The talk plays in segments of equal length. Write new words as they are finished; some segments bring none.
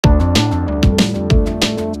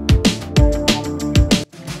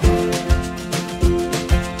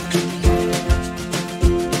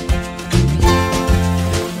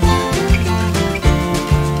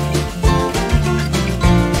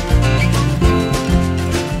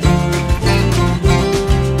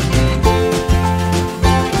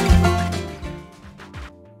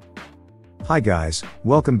Hi guys,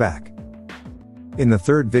 welcome back. In the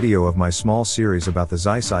third video of my small series about the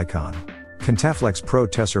Zeiss Ikon Contaflex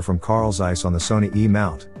Pro-Tessar from Carl Zeiss on the Sony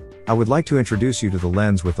E-mount, I would like to introduce you to the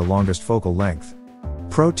lens with the longest focal length,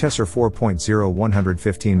 Pro-Tessar 4.0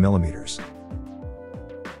 115mm.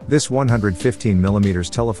 This 115mm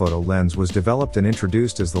telephoto lens was developed and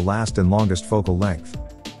introduced as the last and longest focal length.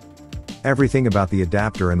 Everything about the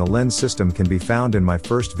adapter and the lens system can be found in my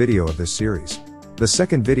first video of this series. The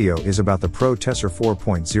second video is about the Pro-Tessar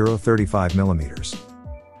 4.0 35mm.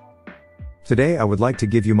 Today I would like to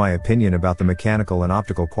give you my opinion about the mechanical and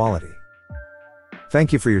optical quality.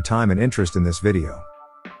 Thank you for your time and interest in this video.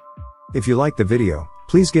 If you like the video,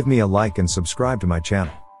 please give me a like and subscribe to my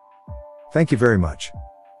channel. Thank you very much.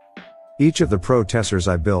 Each of the Pro-Tessars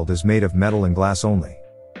I build is made of metal and glass only.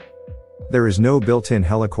 There is no built-in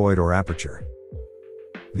helicoid or aperture.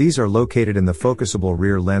 These are located in the focusable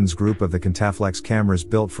rear lens group of the Contaflex cameras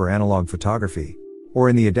built for analog photography, or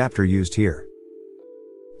in the adapter used here.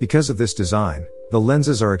 Because of this design, the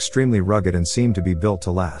lenses are extremely rugged and seem to be built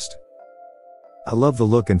to last. I love the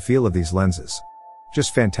look and feel of these lenses.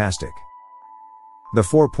 Just fantastic. The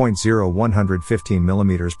 4.0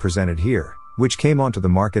 115mm presented here, which came onto the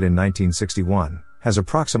market in 1961, has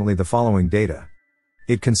approximately the following data.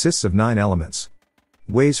 It consists of 9 elements,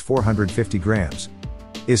 weighs 450 grams,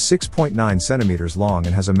 is 6.9 centimeters long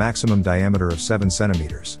and has a maximum diameter of 7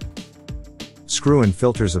 centimeters. Screw-in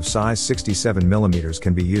filters of size 67mm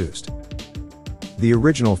can be used. The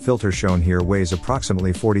original filter shown here weighs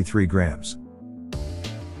approximately 43 grams.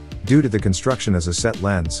 Due to the construction as a set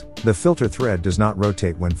lens, the filter thread does not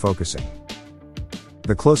rotate when focusing.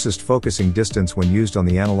 The closest focusing distance when used on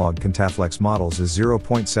the analog Contaflex models is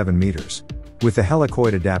 0.7 meters, with the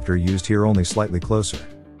helicoid adapter used here only slightly closer.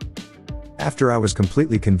 After I was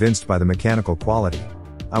completely convinced by the mechanical quality,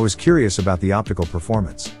 I was curious about the optical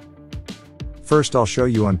performance. First I'll show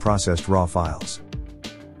you unprocessed raw files.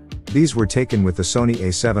 These were taken with the Sony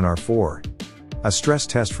A7rIV, a stress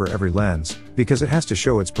test for every lens, because it has to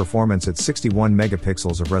show its performance at 61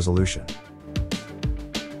 megapixels of resolution.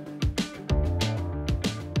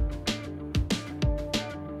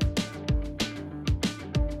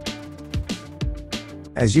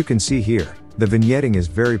 As you can see here, the vignetting is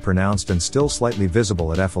very pronounced and still slightly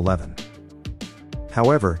visible at f11.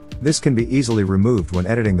 However, this can be easily removed when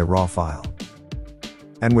editing the raw file.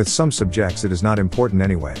 And with some subjects it is not important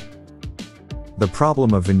anyway. The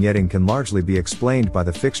problem of vignetting can largely be explained by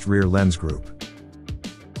the fixed rear lens group.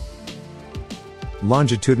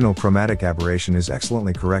 Longitudinal chromatic aberration is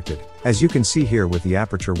excellently corrected, as you can see here with the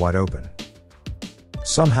aperture wide open.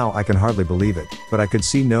 Somehow I can hardly believe it, but I could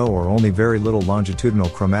see no or only very little longitudinal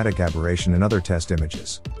chromatic aberration in other test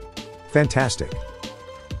images. Fantastic!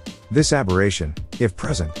 This aberration, if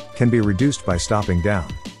present, can be reduced by stopping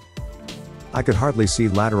down. I could hardly see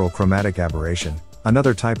lateral chromatic aberration,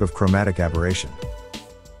 another type of chromatic aberration.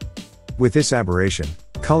 With this aberration,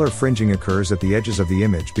 color fringing occurs at the edges of the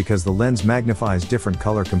image because the lens magnifies different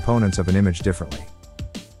color components of an image differently.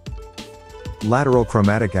 Lateral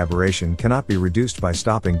chromatic aberration cannot be reduced by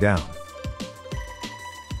stopping down.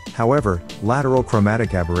 However, lateral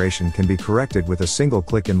chromatic aberration can be corrected with a single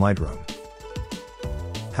click in Lightroom.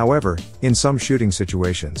 However, in some shooting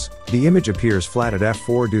situations, the image appears flat at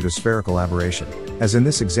f4 due to spherical aberration, as in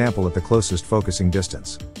this example at the closest focusing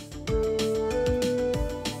distance.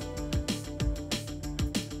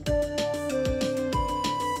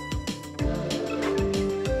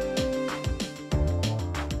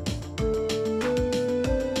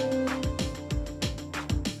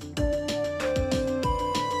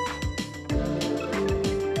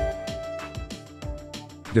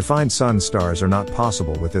 Defined sun stars are not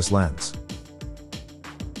possible with this lens.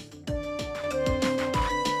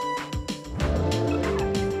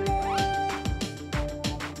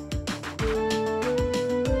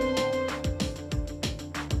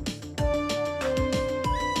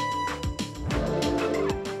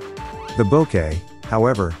 The bokeh,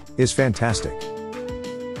 however, is fantastic.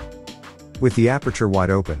 With the aperture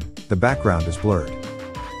wide open, the background is blurred.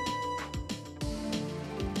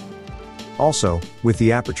 Also, with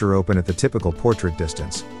the aperture open at the typical portrait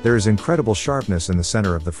distance, there is incredible sharpness in the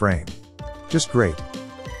center of the frame. Just great.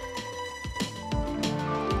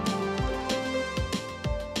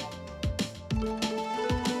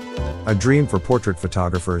 A dream for portrait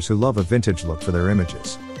photographers who love a vintage look for their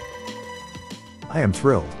images. I am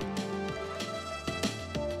thrilled.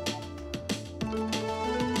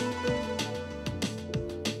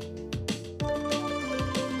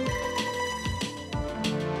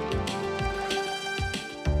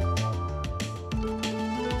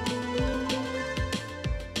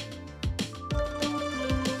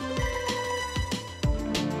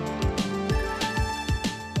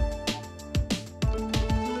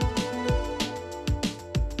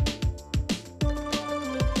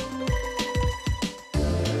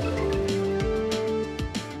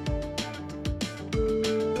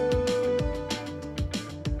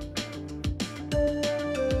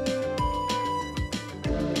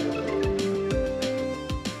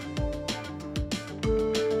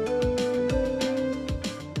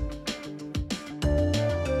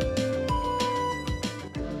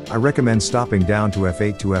 I recommend stopping down to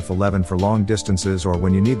f8 to f11 for long distances or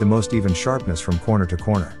when you need the most even sharpness from corner to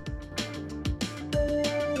corner.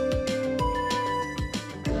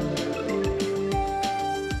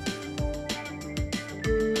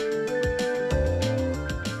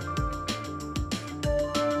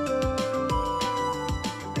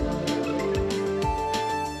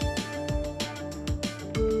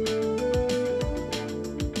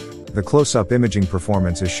 The close-up imaging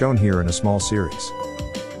performance is shown here in a small series.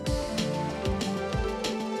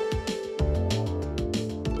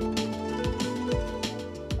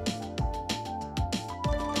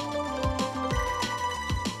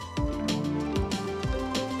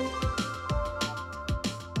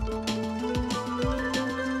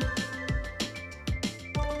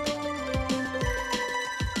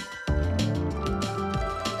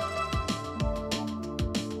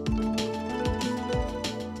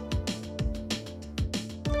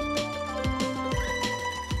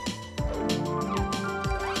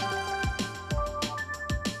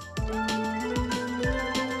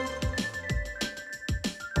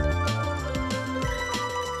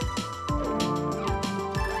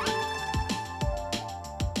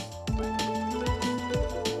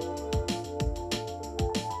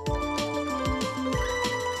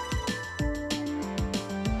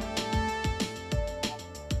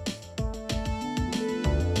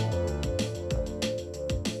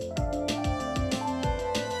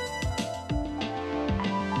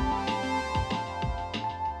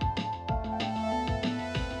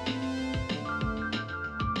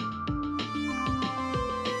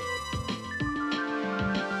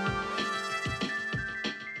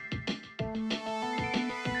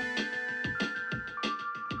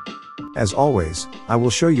 As always, I will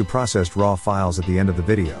show you processed RAW files at the end of the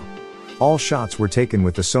video. All shots were taken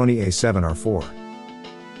with the Sony A7R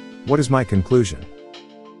IV. What is my conclusion?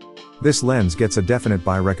 This lens gets a definite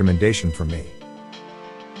buy recommendation from me.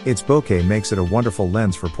 Its bokeh makes it a wonderful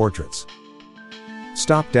lens for portraits.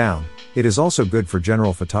 Stop down, it is also good for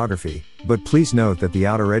general photography, but please note that the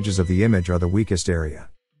outer edges of the image are the weakest area.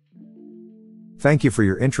 Thank you for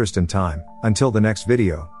your interest and time. Until the next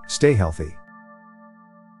video, stay healthy.